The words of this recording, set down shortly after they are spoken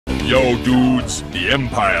Yo, dudes, the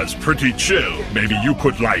Empire's pretty chill. Maybe you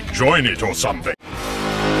could, like, join it or something.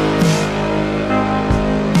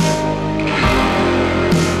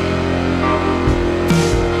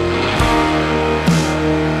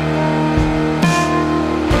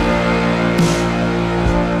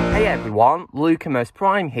 Lucamus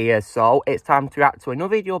Prime here, so it's time to react to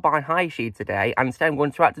another video by Highsheed today, and today I'm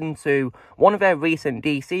going to react into one of their recent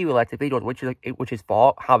DC related videos, which is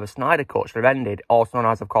for how the Snyder cut should have ended, also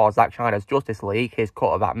known as, of course, Zack Snyder's Justice League, his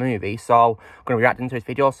cut of that movie. So I'm going to react into this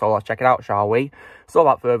video, so let's check it out, shall we? So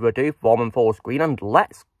without further ado, form and full screen, and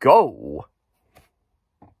let's go!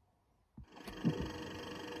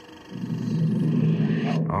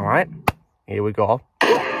 Alright, here we go.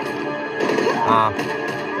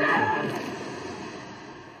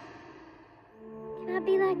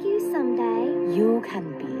 Be like you someday. You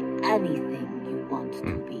can be anything you want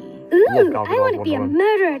to be. Ooh, I want to be a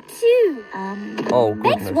murderer too. Oh,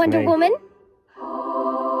 goodness Thanks, Wonder Woman.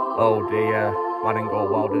 Oh dear, that didn't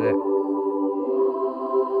go well, did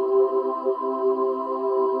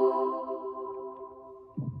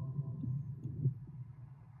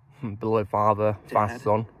it? Beloved father, fast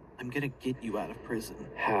son. I'm gonna get you out of prison.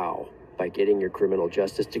 How? By getting your criminal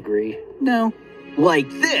justice degree? No. Like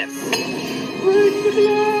this!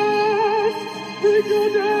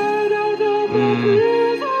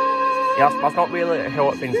 Yeah, that's not really a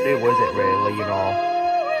hard thing to do, was it, really, you know?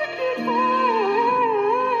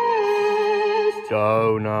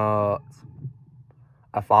 Donuts.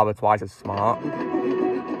 A father twice as smart. Give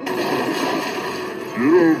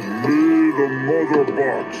me the mother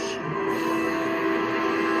box.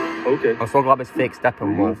 Okay. I'm so glad this fake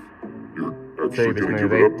Steppenwolf. You're actually gonna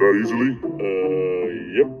give it up that easily?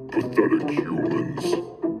 Yep. Pathetic humans.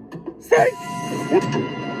 Stay! What the?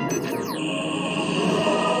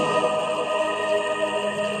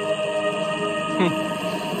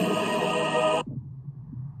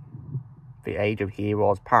 The age of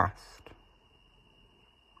heroes past.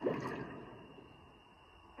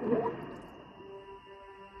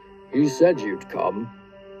 You said you'd come.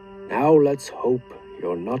 Now let's hope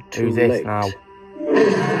you're not too Who's late. this now?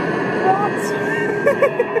 What?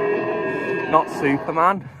 Not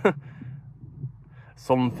Superman.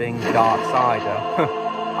 Something Darksider.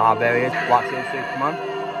 Ah, there he is. Black Shield Superman.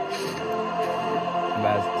 And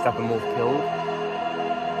there's Steppenwolf killed.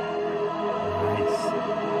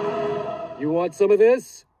 Nice. You want some of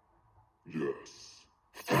this? Yes.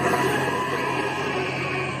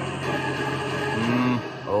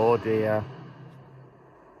 Oh dear.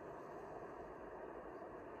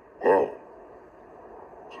 Wow.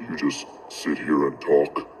 So you just sit here and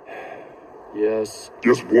talk? Yes.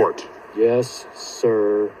 Guess what? Yes,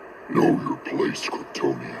 sir. Know your place,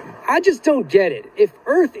 Kryptonian. I just don't get it. If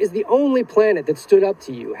Earth is the only planet that stood up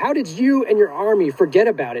to you, how did you and your army forget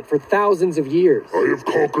about it for thousands of years? I have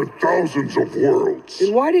conquered thousands of worlds.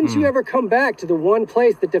 Then why didn't you ever come back to the one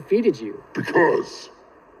place that defeated you? Because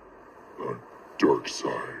the dark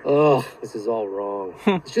side. Ugh, this is all wrong.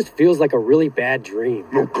 This just feels like a really bad dream.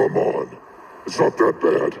 No, come on. It's not that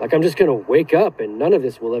bad. Like I'm just gonna wake up and none of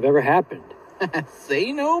this will have ever happened.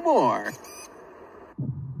 Say no more.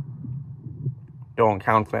 Don't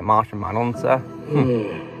count it, Martian Manhunter.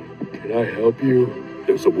 Can I help you?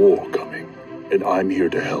 There's a war coming, and I'm here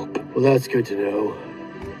to help. Well, that's good to know.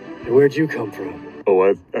 And where'd you come from? Oh,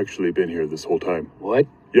 I've actually been here this whole time. What?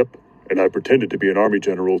 Yep, and I pretended to be an army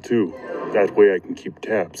general too. That way I can keep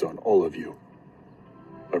tabs on all of you.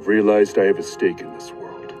 I've realized I have a stake in this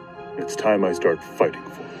world. It's time I start fighting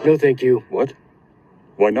for it. No, thank you. What?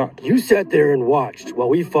 Why not? You sat there and watched while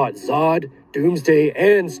we fought Zod, Doomsday,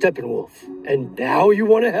 and Steppenwolf. And now you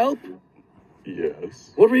want to help?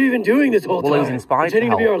 Yes. What were you even doing this whole Well, he was time? inspired to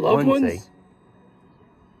Pretending to be help, our loved wasn't ones?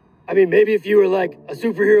 I mean, maybe if you were like a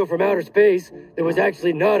superhero from outer space that was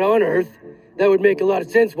actually not on Earth, that would make a lot of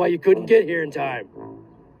sense why you couldn't get here in time.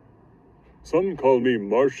 Some call me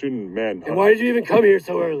Martian Manhunter. And why did you even come here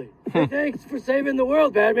so early? Thanks for saving the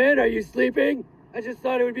world, Batman. Are you sleeping? I just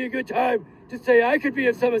thought it would be a good time to say I could be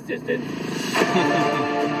of some assistance.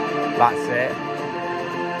 That's it.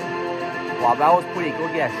 Well, that was pretty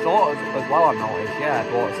good, yeah. Short as well, I noticed, yeah.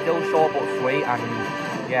 But still short but sweet, and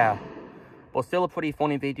yeah. But still a pretty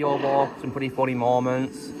funny video, though. Some pretty funny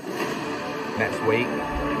moments. Next week.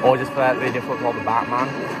 Or just very different from the Batman.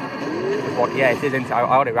 But yeah, it is into, I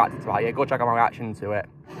already reacted to that. Yeah, go check out my reaction to it.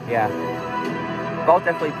 Yeah. That was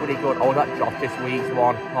definitely pretty good. Oh, that Justice Week's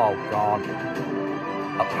one. Oh, God.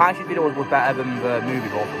 Highsheed video was better than the movie,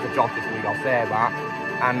 though. The Justice League, I'll say that.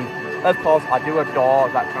 And, of course, I do adore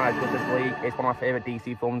that kind of Justice League. It's one of my favourite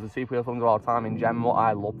DC films and superhero films of all time in general.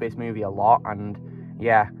 I love this movie a lot. And,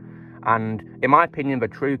 yeah. And in my opinion, the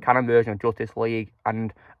true canon version of Justice League,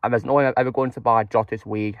 and there's no one ever going to buy Justice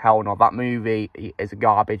League. Hell no, that movie is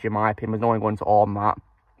garbage in my opinion. There's no one going to own that.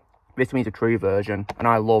 This to me is a true version, and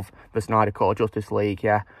I love the Snyder Cut of Justice League,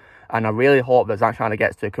 yeah. And I really hope that Zack Snyder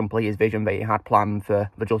gets to complete his vision that he had planned for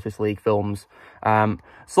the Justice League films.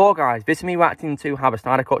 So, guys, this is me reacting to how the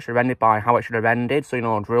Snyder Cut should have ended by how it should have ended. So, you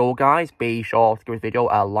know, drill, guys. Be sure to give this video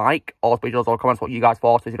a like. Also, be sure to comments what you guys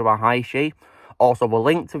thought of this video about Heishi. Also, the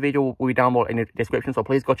link to the video will be down below in the description, so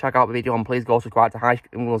please go check out the video and please go subscribe to Heishi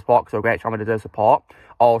English Box, so a great channel that deserves support.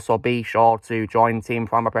 Also, be sure to join the team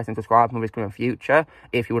by pressing subscribe for movies coming in the future.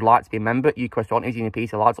 If you would like to be a member, you can request using your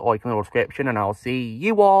PC lads or you can in the description, and I'll see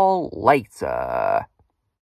you all later.